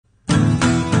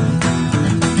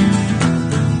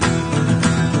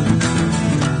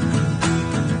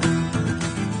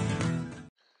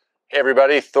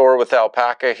everybody, Thor with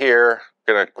Alpacka here.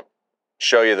 Gonna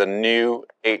show you the new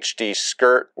HD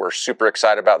skirt. We're super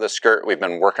excited about this skirt. We've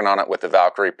been working on it with the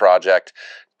Valkyrie project.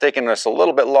 Taking us a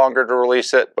little bit longer to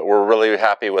release it, but we're really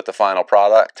happy with the final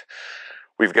product.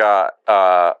 We've got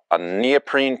a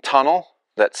neoprene tunnel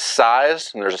that's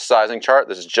sized, and there's a sizing chart.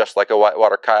 This is just like a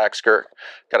whitewater kayak skirt.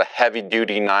 Got a heavy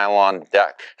duty nylon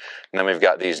deck, and then we've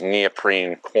got these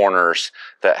neoprene corners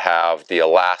that have the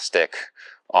elastic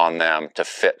on them to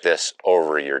fit this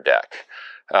over your deck.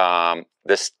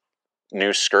 This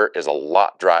new skirt is a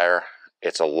lot drier,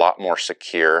 it's a lot more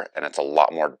secure, and it's a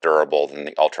lot more durable than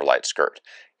the ultralight skirt.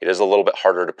 It is a little bit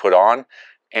harder to put on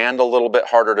and a little bit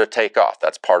harder to take off.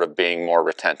 That's part of being more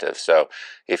retentive. So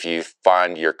if you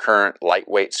find your current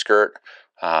lightweight skirt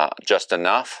just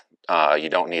enough, you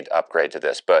don't need to upgrade to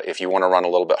this. But if you want to run a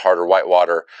little bit harder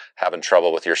whitewater, having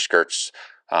trouble with your skirts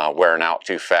wearing out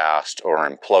too fast or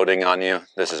imploding on you,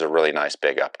 this is a really nice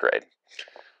big upgrade.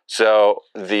 So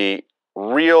the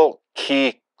real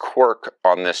key quirk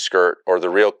on this skirt, or the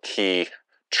real key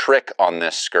trick on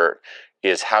this skirt,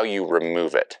 is how you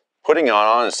remove it. Putting it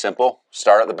on is simple.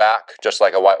 Start at the back, just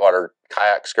like a whitewater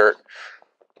kayak skirt.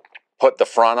 Put the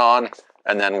front on,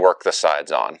 and then work the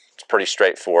sides on. It's pretty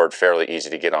straightforward, fairly easy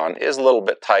to get on. It is a little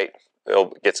bit tight.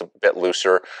 It gets a bit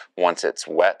looser once it's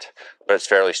wet, but it's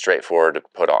fairly straightforward to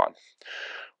put on.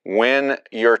 When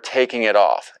you're taking it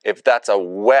off, if that's a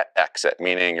wet exit,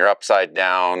 meaning you're upside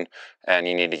down and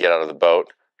you need to get out of the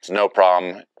boat, it's no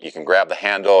problem. You can grab the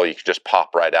handle, you can just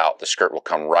pop right out. The skirt will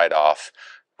come right off.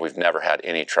 We've never had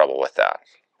any trouble with that.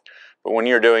 But when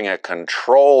you're doing a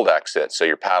controlled exit, so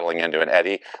you're paddling into an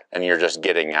eddy and you're just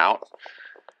getting out,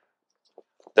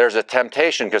 there's a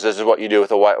temptation, because this is what you do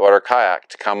with a whitewater kayak,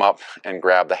 to come up and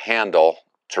grab the handle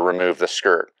to remove the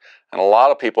skirt. And a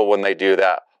lot of people, when they do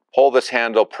that, pull this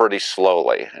handle pretty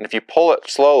slowly. And if you pull it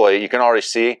slowly, you can already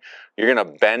see you're going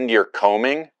to bend your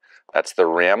coaming, that's the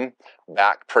rim,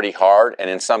 back pretty hard. And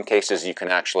in some cases, you can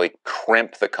actually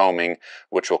crimp the coaming,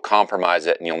 which will compromise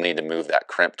it, and you'll need to move that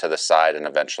crimp to the side and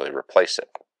eventually replace it.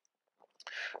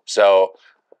 So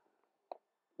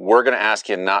we're going to ask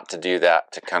you not to do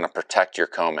that to kind of protect your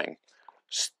coaming.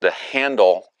 The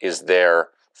handle is there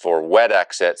for wet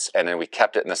exits, and then we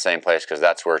kept it in the same place because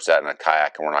that's where it's at in a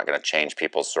kayak, and we're not going to change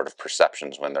people's sort of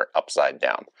perceptions when they're upside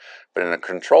down. But in a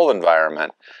controlled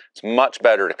environment, it's much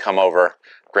better to come over,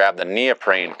 grab the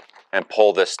neoprene, and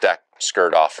pull this deck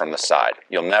skirt off from the side.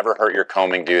 You'll never hurt your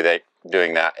coaming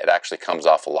doing that. It actually comes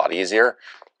off a lot easier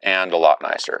and a lot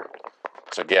nicer.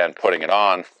 So again, putting it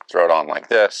on, throw it on like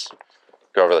this,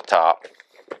 go over the top,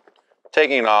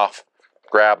 taking it off,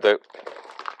 grab the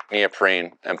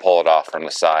neoprene and pull it off from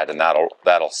the side, and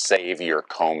that'll save your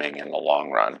coaming in the long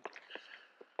run.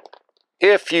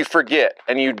 If you forget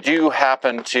and you do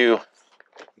happen to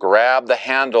grab the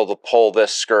handle to pull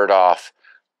this skirt off,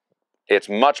 it's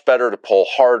much better to pull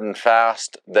hard and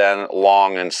fast than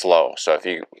long and slow. So if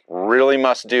you really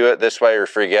must do it this way or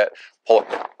forget, pull it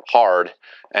hard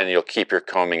and you'll keep your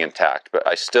coaming intact. But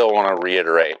I still want to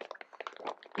reiterate,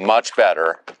 much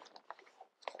better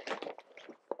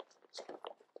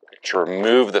to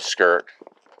remove the skirt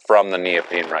from the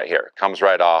neoprene right here. It comes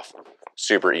right off,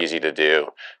 super easy to do,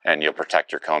 and you'll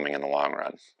protect your coaming in the long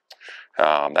run.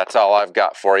 That's all I've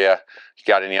got for you. If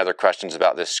you got any other questions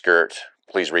about this skirt,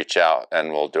 please reach out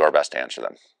and we'll do our best to answer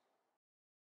them.